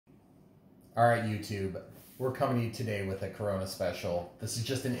All right, YouTube, we're coming to you today with a Corona special. This is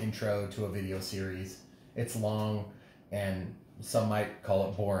just an intro to a video series. It's long, and some might call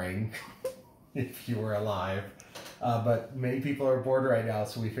it boring if you were alive. But many people are bored right now,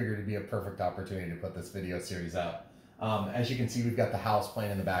 so we figured it'd be a perfect opportunity to put this video series out. As you can see, we've got the house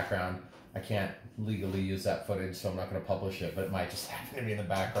playing in the background. I can't legally use that footage, so I'm not going to publish it, but it might just happen to be in the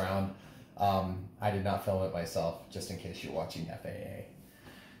background. I did not film it myself, just in case you're watching FAA.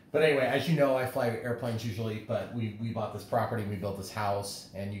 But anyway, as you know, I fly airplanes usually, but we bought this property, we built this house,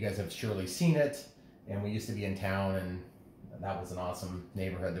 and you guys have surely seen it. And we used to be in town, and that was an awesome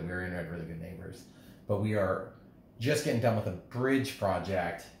neighborhood that we were in. We had really good neighbors. But we are just getting done with a bridge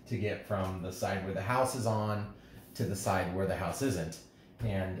project to get from the side where the house is on to the side where the house isn't.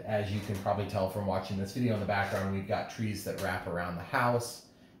 And as you can probably tell from watching this video in the background, we've got trees that wrap around the house,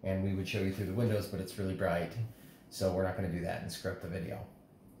 and we would show you through the windows, but it's really bright. So we're not going to do that and script the video.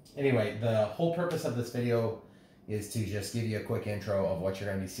 Anyway, the whole purpose of this video is to just give you a quick intro of what you're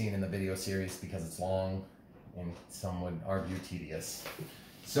going to be seeing in the video series, because it's long and some would argue tedious.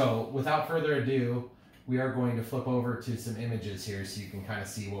 So without further ado, we are going to flip over to some images here so you can kind of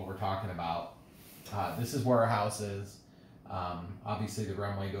see what we're talking about. This is where our house is. Obviously the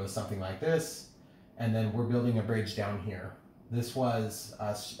runway goes something like this, and then we're building a bridge down here. This was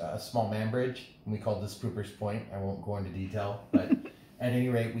a small man bridge, and we called this Pooper's Point. I won't go into detail, but at any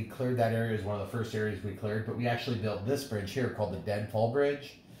rate, we cleared that area. It was one of the first areas we cleared, but we actually built this bridge here called the Deadfall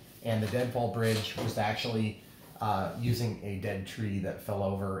Bridge. And the Deadfall Bridge was actually using a dead tree that fell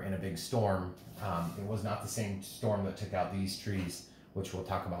over in a big storm. It was not the same storm that took out these trees, which we'll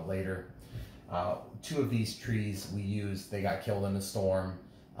talk about later. Two of these trees we used, they got killed in the storm,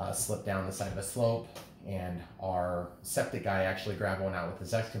 slipped down the side of a slope, and our septic guy actually grabbed one out with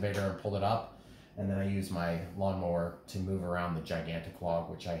his excavator and pulled it up. And then I used my lawnmower to move around the gigantic log,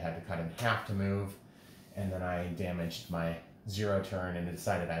 which I had to cut in half to move. And then I damaged my zero turn and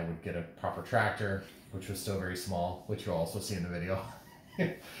decided I would get a proper tractor, which was still very small, which you'll also see in the video.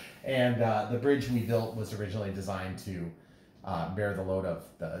 And the bridge we built was originally designed to bear the load of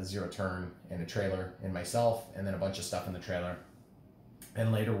the zero turn and a trailer and myself, and then a bunch of stuff in the trailer.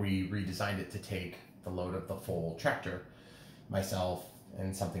 And later we redesigned it to take the load of the full tractor, myself,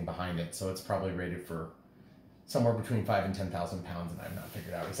 and something behind it. So it's probably rated for somewhere between 5,000 and 10,000 pounds, and I've not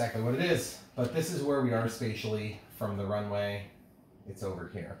figured out exactly what it is. But this is where we are spatially from the runway. It's over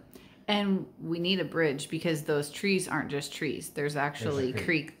here. And we need a bridge because those trees aren't just trees. There's actually a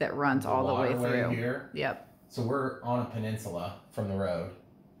creek that runs all the way through. Here. Yep. So we're on a peninsula from the road.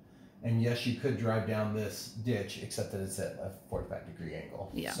 And yes, you could drive down this ditch, except that it's at a 45-degree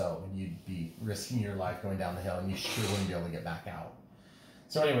angle. Yeah. So you'd be risking your life going down the hill, and you sure wouldn't be able to get back out.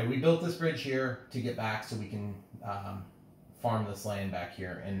 So anyway, we built this bridge here to get back so we can farm this land back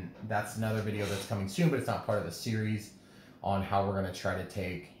here. And that's another video that's coming soon, but it's not part of the series, on how we're going to try to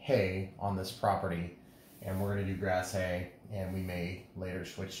take hay on this property. And we're going to do grass hay, and we may later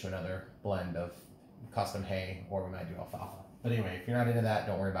switch to another blend of custom hay, or we might do alfalfa. But anyway, if you're not into that,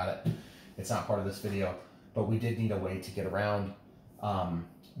 don't worry about it. It's not part of this video. But we did need a way to get around.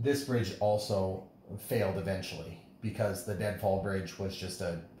 This bridge also failed eventually, because the Deadfall Bridge was just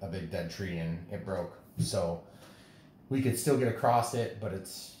a big dead tree and it broke. So we could still get across it, but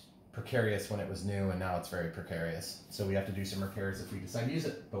it's precarious when it was new, and now it's very precarious. So we have to do some repairs if we decide to use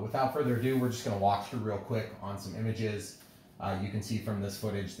it. But without further ado, we're just going to walk through real quick on some images. You can see from this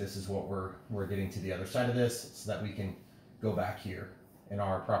footage, this is what we're getting to the other side of this, so that we can go back here. And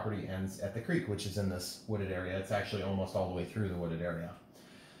our property ends at the creek, which is in this wooded area. It's actually almost all the way through the wooded area.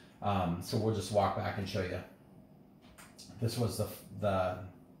 So we'll just walk back and show you. This was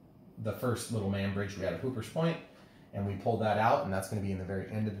the first little man bridge we had at Pooper's Point, and we pulled that out, and that's going to be in the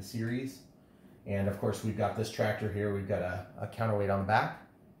very end of the series. And of course, we've got this tractor here. We've got a counterweight on the back,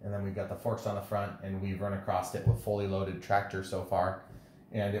 and then we've got the forks on the front, and we've run across it with fully loaded tractor so far,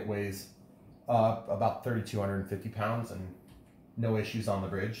 and it weighs about 3,250 pounds, and no issues on the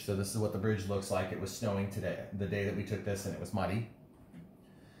bridge. So this is what the bridge looks like. It was snowing today, the day that we took this, and it was muddy.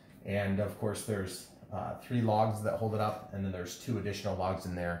 And of course, there's 3 logs that hold it up, and then there's 2 additional logs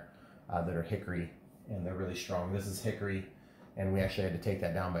in there that are hickory, and they're really strong. This is hickory, and we actually had to take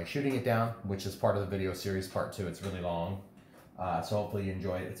that down by shooting it down, which is part of the video series part 2. It's really long, so hopefully you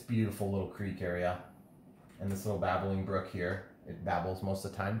enjoy it. It's a beautiful little creek area, and this little babbling brook here, it babbles most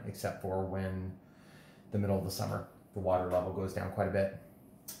of the time, except for when the middle of the summer, the water level goes down quite a bit.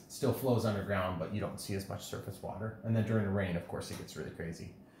 It still flows underground, but you don't see as much surface water. And then during the rain, of course, it gets really crazy.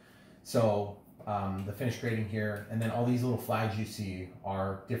 So the finished grading here, and then all these little flags you see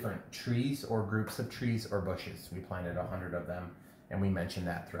are different trees or groups of trees or bushes. We planted 100 of them, and we mentioned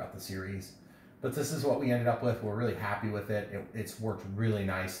that throughout the series. But this is what we ended up with. We're really happy with it. It's worked really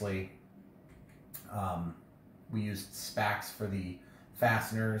nicely. We used Spax for the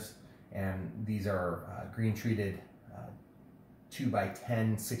fasteners, and these are green treated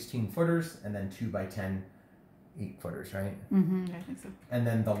 2x10 16-footers, and then 2x10 8-footers, right? I think so. And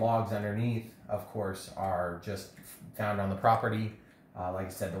then the logs underneath, of course, are just found on the property. Like I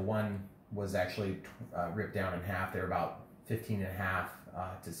said, the one was actually ripped down in half. They're about 15.5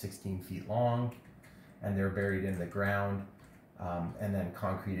 to 16 feet long, and they're buried in the ground and then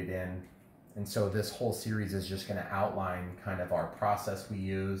concreted in. And so this whole series is just going to outline kind of our process we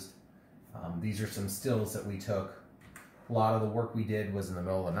used. These are some stills that we took. A lot of the work we did was in the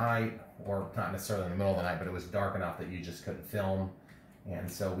middle of the night, or not necessarily in the middle of the night, but it was dark enough that you just couldn't film.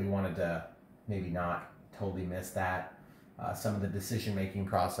 And so we wanted to maybe not totally miss that. Some of the decision-making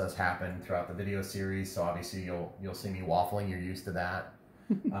process happened throughout the video series, so obviously you'll see me waffling. You're used to that.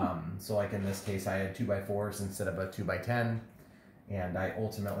 So like in this case, I had 2x4s instead of a 2x10, and I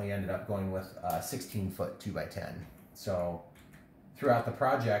ultimately ended up going with a 16-foot 2x10. So throughout the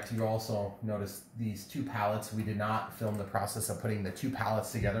project, you also notice these 2 pallets. We did not film the process of putting the 2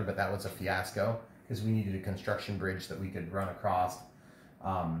 pallets together, but that was a fiasco because we needed a construction bridge that we could run across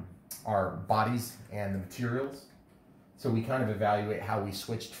our bodies and the materials. So we kind of evaluate how we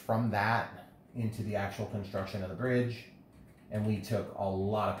switched from that into the actual construction of the bridge, and we took a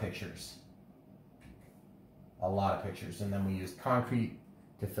lot of pictures. And then we used concrete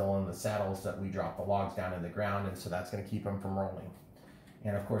to fill in the saddles that we dropped the logs down in the ground, and so that's going to keep them from rolling.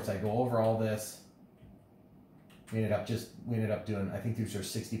 And of course, I go over all this. We ended up doing, I think these are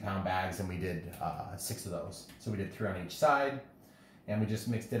 60-pound bags, and we did 6 of those. So we did 3 on each side, and we just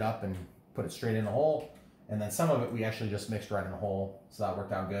mixed it up and put it straight in the hole. And then some of it we actually just mixed right in the hole, so that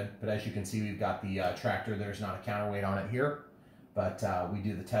worked out good. But as you can see, we've got the tractor. There's not a counterweight on it here, but we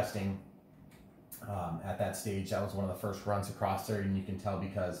do the testing at that stage. That was one of the first runs across there, and you can tell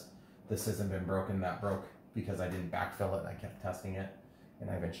because this hasn't been broken. That broke because I didn't backfill it. I kept testing it, and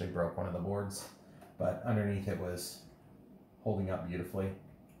I eventually broke one of the boards. But underneath it was holding up beautifully.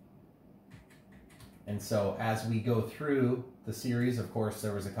 And so as we go through the series, of course,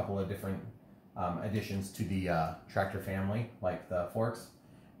 there was a couple of different additions to the tractor family, like the forks.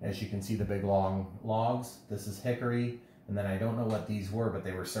 As you can see, the big long logs, this is hickory, and then I don't know what these were, but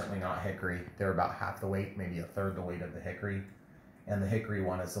they were certainly not hickory. They were about half the weight, maybe a third the weight of the hickory, and the hickory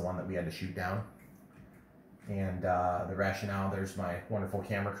one is the one that we had to shoot down. And the rationale, there's my wonderful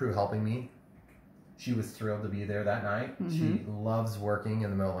camera crew helping me. She was thrilled to be there that night. She loves working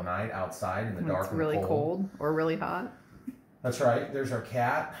in the middle of the night outside in the dark and really cold or really hot. That's right. There's our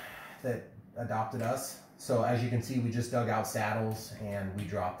cat that adopted us. So as you can see, we just dug out saddles and we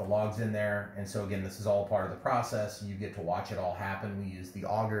dropped the logs in there. And so again, this is all part of the process. You get to watch it all happen. We use the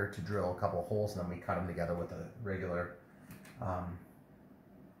auger to drill a couple of holes, and then we cut them together with a regular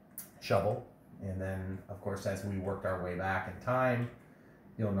shovel. And then, of course, as we worked our way back in time,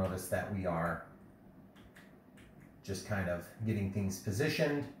 you'll notice that we are just kind of getting things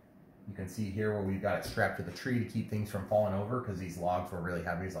positioned. You can see here where we've got it strapped to the tree to keep things from falling over, because these logs were really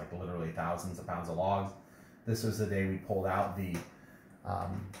heavy. It's like literally thousands of pounds of logs. This was the day we pulled out the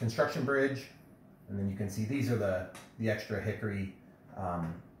construction bridge, and then you can see these are the extra hickory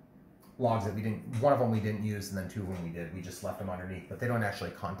logs that we didn't, one of them we didn't use, and then 2 of them we did. We just left them underneath, but they don't actually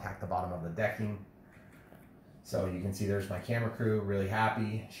contact the bottom of the decking. So you can see there's my camera crew, really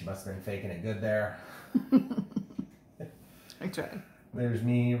happy. She must have been faking it good there. I tried. There's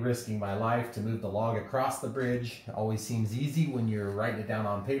me risking my life to move the log across the bridge. It always seems easy when you're writing it down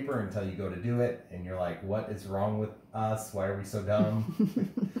on paper until you go to do it, and you're like, what is wrong with us? Why are we so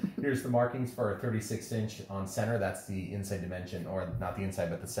dumb? Here's the markings for a 36-inch on center. That's the inside dimension, or not the inside,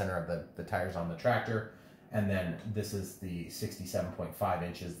 but the center of the tires on the tractor. And then this is the 67.5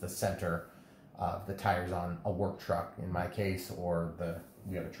 inches, the center of the tires on a work truck in my case, or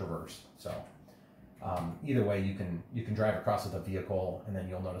we have a Traverse. So either way, you can drive across with a vehicle, and then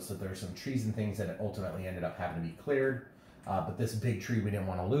you'll notice that there's some trees and things that ultimately ended up having to be cleared. But this big tree we didn't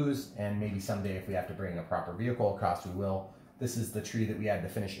want to lose, and maybe someday if we have to bring a proper vehicle across, we will. This is the tree that we had to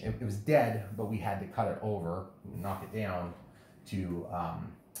finish. It was dead, but we had to cut it over, knock it down to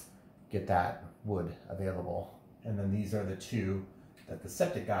get that wood available. And then these are the 2 that the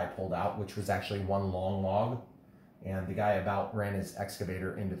septic guy pulled out, which was actually one long log. And the guy about ran his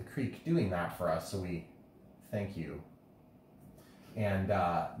excavator into the creek doing that for us, so we thank you. And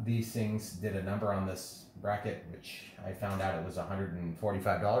these things did a number on this bracket, which I found out it was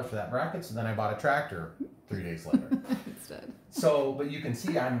 $145 for that bracket, so then I bought a tractor 3 days later. Instead. So, but you can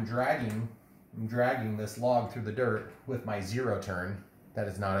see I'm dragging I'm dragging this log through the dirt with my zero turn. That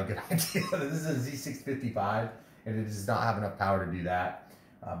is not a good idea. This is a Z655, and it does not have enough power to do that.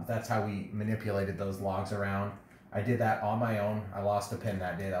 That's how we manipulated those logs around. I did that on my own. I lost a pin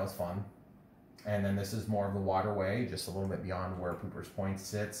that day. That was fun. And then this is more of the waterway, just a little bit beyond where Pooper's Point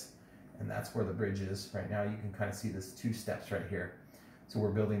sits. And that's where the bridge is. Right now you can kind of see this 2 steps right here. So we're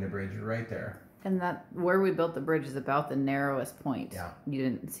building the bridge right there. And that where we built the bridge is about the narrowest point. Yeah. You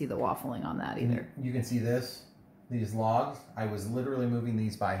didn't see the waffling on that either. You can see these logs. I was literally moving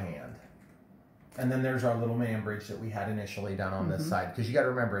these by hand. And then there's our little man bridge that we had initially done on this side. Because you got to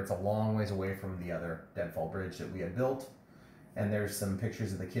remember, it's a long ways away from the other deadfall bridge that we had built. And there's some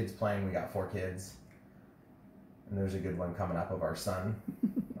pictures of the kids playing. We got 4 kids. And there's a good one coming up of our son,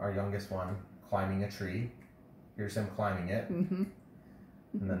 our youngest one, climbing a tree. Here's him climbing it. And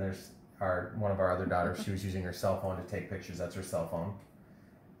then there's one of our other daughters. She was using her cell phone to take pictures. That's her cell phone.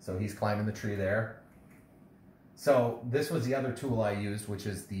 So he's climbing the tree there. So this was the other tool I used, which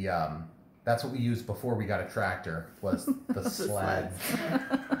is the, that's what we used before we got a tractor, was the sled,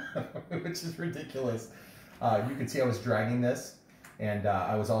 which is ridiculous. You can see I was dragging this, and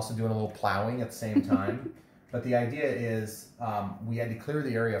I was also doing a little plowing at the same time. But the idea is we had to clear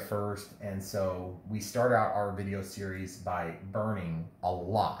the area first, and so we start out our video series by burning a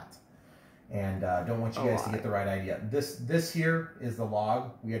lot. And don't want you guys to get the right idea. This here is the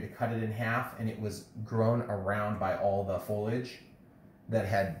log. We had to cut it in half, and it was grown around by all the foliage that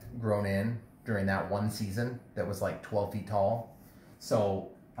had grown in during that one season that was like 12 feet tall. So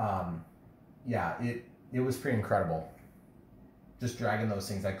yeah, it was pretty incredible. Just dragging those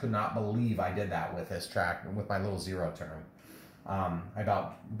things. I could not believe I did that with this tractor, with my little zero turn. I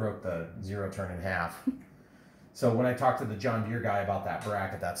about broke the zero turn in half. So when I talked to the John Deere guy about that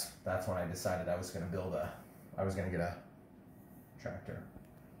bracket, that's when I decided I was going to get a tractor.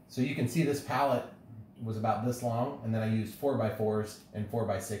 So you can see this pallet was about this long, and then I used 4x4s and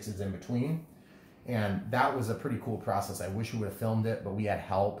 4x6s in between. And that was a pretty cool process. I wish we would have filmed it, but we had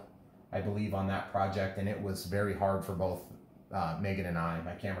help, I believe, on that project, and it was very hard for both Megan and I,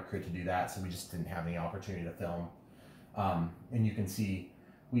 my camera crew, to do that, so we just didn't have any opportunity to film. And you can see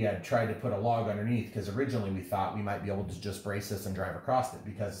we had tried to put a log underneath, because originally we thought we might be able to just brace this and drive across it,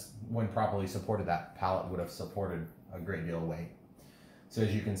 because when properly supported, that pallet would have supported a great deal of weight. So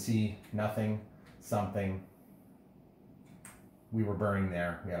as you can see, nothing, something, we were burning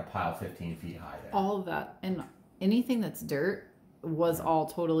there. We had a pile 15 feet high there. All of that, and anything that's dirt was all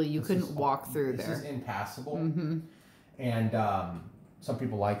totally, you couldn't walk through there. This is impassable. And some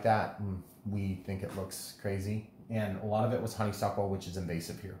people like that, and we think it looks crazy. And a lot of it was honeysuckle, which is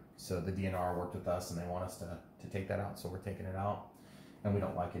invasive here. So the DNR worked with us, and they want us to take that out. So we're taking it out, and we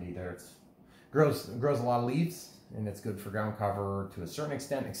don't like it either. It grows a lot of leaves, and it's good for ground cover to a certain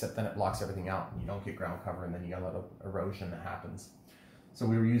extent, except then it blocks everything out, and you don't get ground cover, and then you get a lot of erosion that happens. So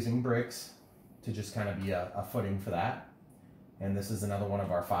we were using bricks to just kind of be a footing for that. And this is another one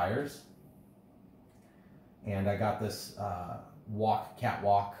of our fires. And I got this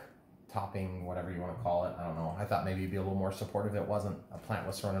catwalk topping, whatever you want to call it. I don't know. I thought maybe it'd be a little more supportive. It wasn't. A plant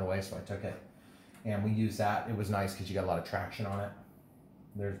was throwing it away, so I took it. And we used that. It was nice because you got a lot of traction on it.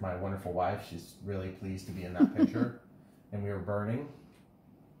 There's my wonderful wife. She's really pleased to be in that picture. And we were burning.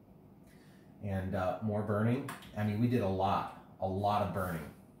 And more burning. I mean, we did a lot of burning.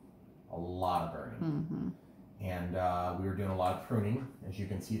 A lot of burning. And we were doing a lot of pruning. As you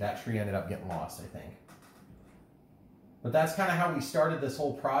can see, that tree ended up getting lost, I think. But that's kind of how we started this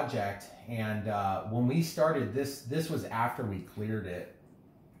whole project. And when we started this was after we cleared it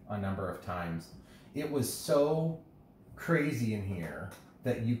a number of times. It was so crazy in here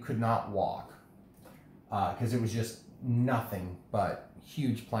that you could not walk, because it was just nothing but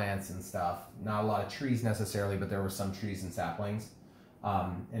huge plants and stuff. Not a lot of trees necessarily, but there were some trees and saplings.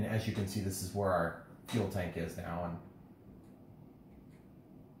 And as you can see, this is where our fuel tank is now. And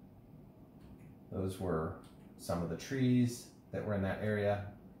those were some of the trees that were in that area.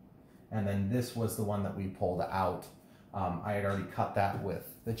 And then this was the one that we pulled out. I had already cut that with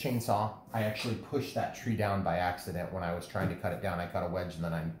the chainsaw. I actually pushed that tree down by accident when I was trying to cut it down. I cut a wedge, and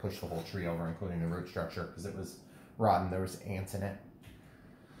then I pushed the whole tree over, including the root structure, because it was rotten. There was ants in it.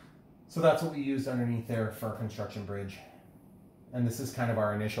 So that's what we used underneath there for our construction bridge. And this is kind of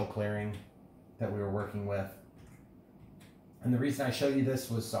our initial clearing that we were working with. And the reason I show you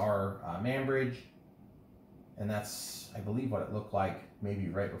this was our man bridge. And that's, I believe, what it looked like maybe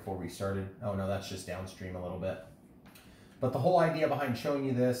right before we started. Oh no, that's just downstream a little bit. But the whole idea behind showing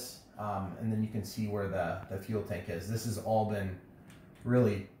you this, and then you can see where the fuel tank is. This has all been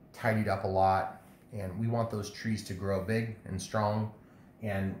really tidied up a lot, and we want those trees to grow big and strong.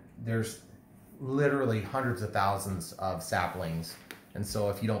 And there's literally hundreds of thousands of saplings. And so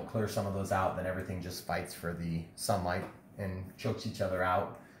if you don't clear some of those out, then everything just fights for the sunlight and chokes each other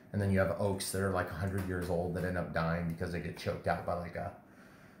out. And then you have oaks that are like 100 years old that end up dying because they get choked out by like a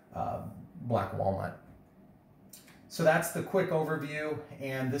black walnut. So that's the quick overview,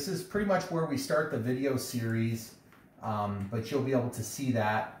 and this is pretty much where we start the video series, but you'll be able to see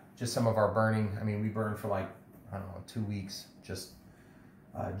that, just some of our burning. I mean, we burned for like, I don't know, 2 weeks, just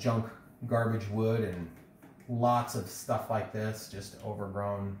junk garbage wood and lots of stuff like this, just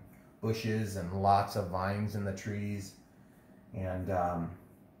overgrown bushes and lots of vines in the trees, and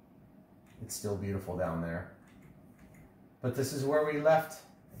it's still beautiful down there. But this is where we left,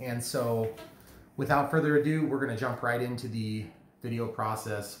 and so without further ado, we're going to jump right into the video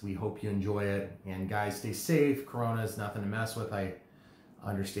process. We hope you enjoy it, and guys, stay safe. Corona is nothing to mess with. I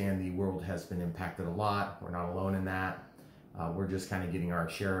understand the world has been impacted a lot. We're not alone in that. We're just kind of getting our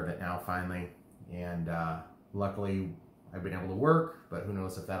share of it now finally, and luckily I've been able to work, but who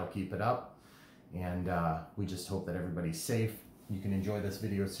knows if that'll keep it up. And we just hope that everybody's safe. You can enjoy this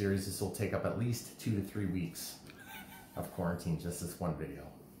video series. This will take up at least 2 to 3 weeks of quarantine, just this one video.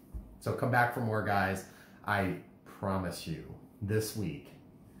 So come back for more, guys. I promise you, this week,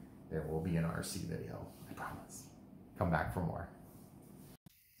 there will be an RC video. I promise. Come back for more.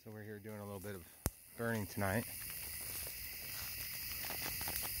 So we're here doing a little bit of burning tonight.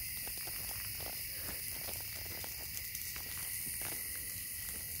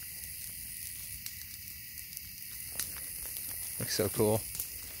 Looks so cool.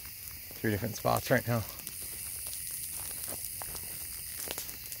 3 different spots right now.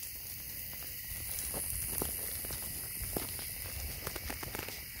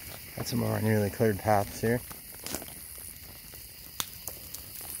 Got some more newly cleared paths here.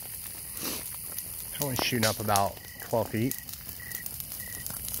 Only shooting up about 12 feet.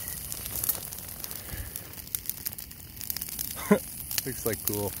 Looks like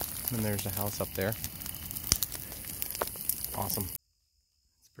cool. And there's a house up there. Awesome.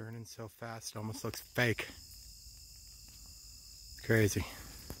 It's burning so fast, it almost looks fake. It's crazy.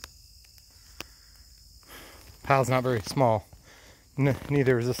 Pile's not very small.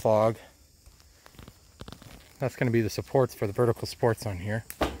 Neither is this log. That's going to be the supports for the vertical supports on here.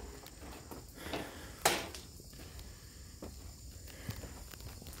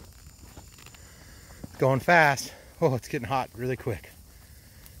 Going fast. Oh, it's getting hot really quick.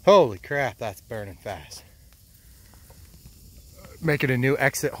 Holy crap, that's burning fast. Making a new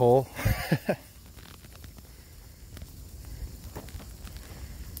exit hole.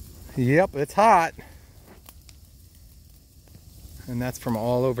 Yep, it's hot. And that's from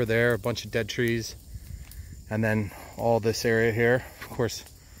all over there, a bunch of dead trees. And then all this area here. Of course,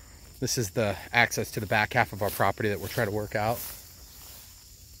 this is the access to the back half of our property that we're trying to work out.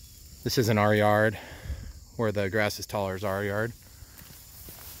 This isn't our yard. Where the grass is taller is our yard.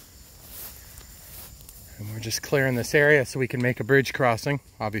 And we're just clearing this area so we can make a bridge crossing.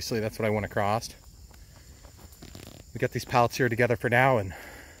 Obviously, that's what I want to cross. We got these pallets here together for now, and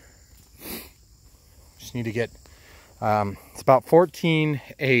just need to get, it's about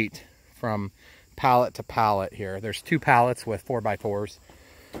 14.8 from pallet to pallet here. There's 2 pallets with 4x4s,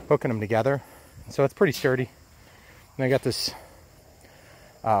 hooking them together. So it's pretty sturdy. And I got this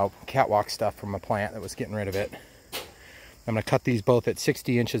catwalk stuff from a plant that was getting rid of it. I'm going to cut these both at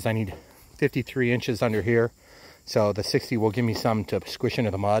 60 inches. I need 53 inches under here. So the 60 will give me some to squish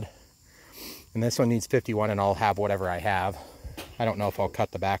into the mud. And this one needs 51, and I'll have whatever I have. I don't know if I'll cut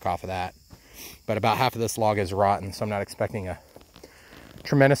the back off of that. But about half of this log is rotten, so I'm not expecting a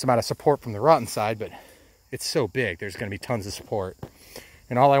tremendous amount of support from the rotten side, but it's so big, there's going to be tons of support.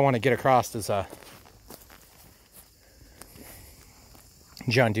 And all I want to get across is a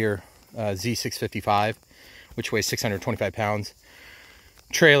John Deere Z655, which weighs 625 pounds.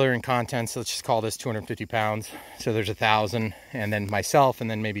 Trailer and contents, let's just call this 250 pounds. So there's 1,000, and then myself, and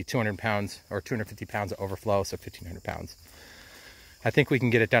then maybe 200 pounds or 250 pounds of overflow, so 1,500 pounds. I think we can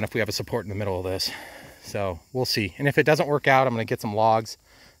get it done if we have a support in the middle of this. So we'll see. And if it doesn't work out, I'm going to get some logs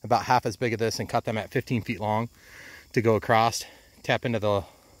about half as big as this and cut them at 15 feet long to go across, tap into the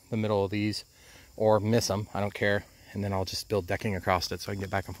middle of these, or miss them, I don't care. And then I'll just build decking across it so I can get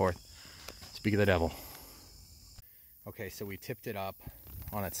back and forth. Speak of the devil. Okay, so we tipped it up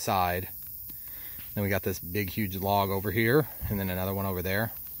on its side. Then we got this big, huge log over here, and then another one over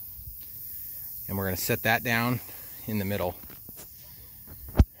there. And we're going to set that down in the middle,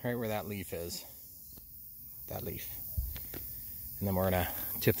 right where that leaf is. That leaf. And then we're going to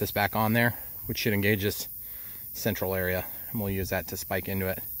tip this back on there, which should engage this central area. And we'll use that to spike into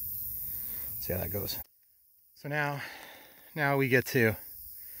it. See how that goes. So now we get to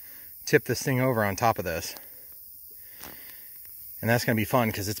tip this thing over on top of this. And that's going to be fun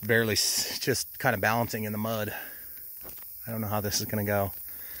because it's barely just kind of balancing in the mud. I don't know how this is going to go,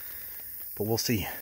 but we'll see.